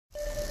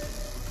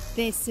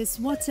This is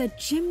what a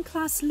gym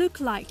class look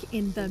like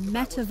in the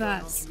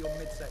metaverse.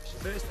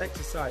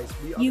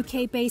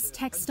 UK-based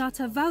tech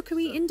startup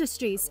Valkyrie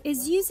Industries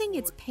is using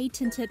its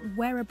patented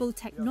wearable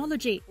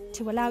technology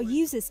to allow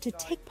users to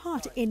take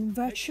part in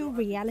virtual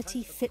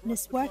reality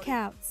fitness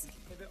workouts.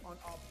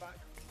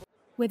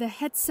 With a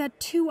headset,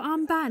 2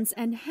 armbands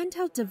and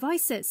handheld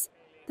devices,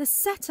 the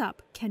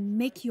setup can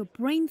make your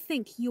brain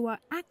think you are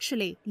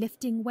actually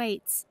lifting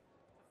weights.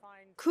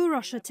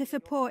 Kourosh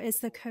Atifapur is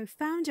the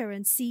co-founder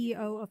and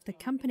CEO of the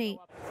company.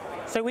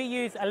 So we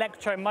use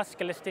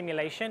electromuscular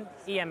stimulation,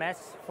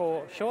 EMS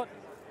for short,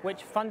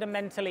 which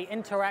fundamentally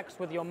interacts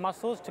with your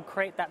muscles to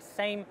create that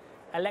same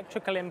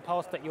electrical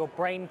impulse that your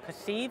brain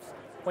perceives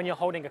when you're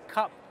holding a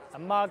cup, a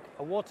mug,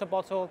 a water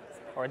bottle,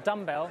 or a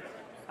dumbbell,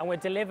 and we're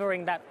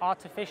delivering that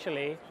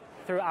artificially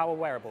through our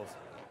wearables.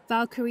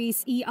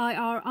 Valkyrie's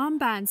EIR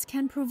armbands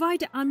can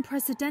provide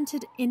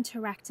unprecedented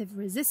interactive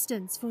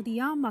resistance for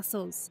the arm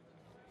muscles.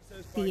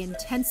 The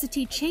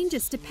intensity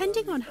changes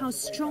depending on how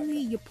strongly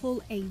you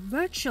pull a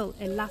virtual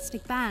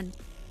elastic band,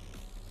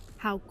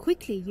 how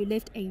quickly you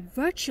lift a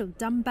virtual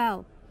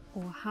dumbbell,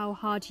 or how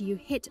hard you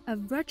hit a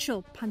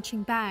virtual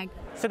punching bag.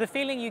 So the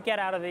feeling you get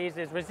out of these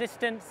is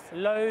resistance,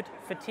 load,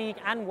 fatigue,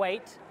 and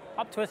weight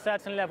up to a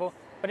certain level,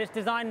 but it's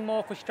designed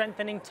more for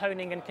strengthening,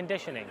 toning, and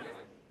conditioning.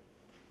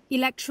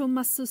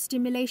 Electromuscle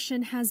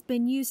stimulation has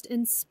been used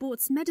in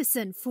sports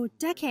medicine for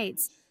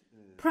decades,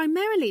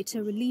 primarily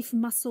to relieve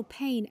muscle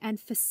pain and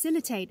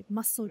facilitate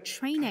muscle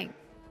training.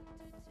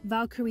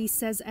 Valkyrie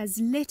says as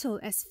little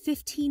as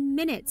 15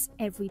 minutes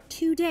every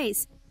 2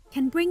 days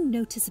can bring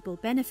noticeable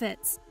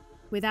benefits,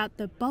 without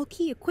the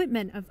bulky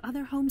equipment of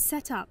other home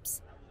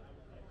setups.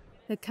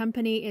 The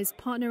company is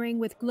partnering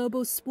with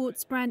global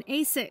sports brand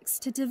ASICS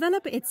to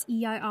develop its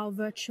EIR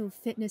virtual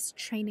fitness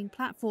training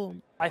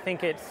platform. I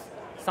think it's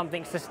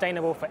something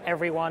sustainable for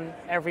everyone,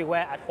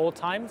 everywhere, at all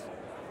times.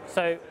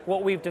 So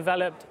what we've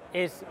developed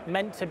is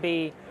meant to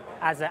be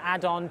as an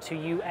add-on to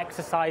you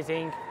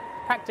exercising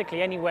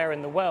practically anywhere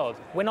in the world.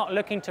 We're not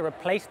looking to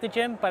replace the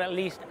gym, but at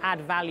least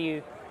add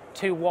value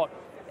to what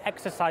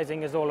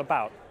exercising is all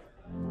about.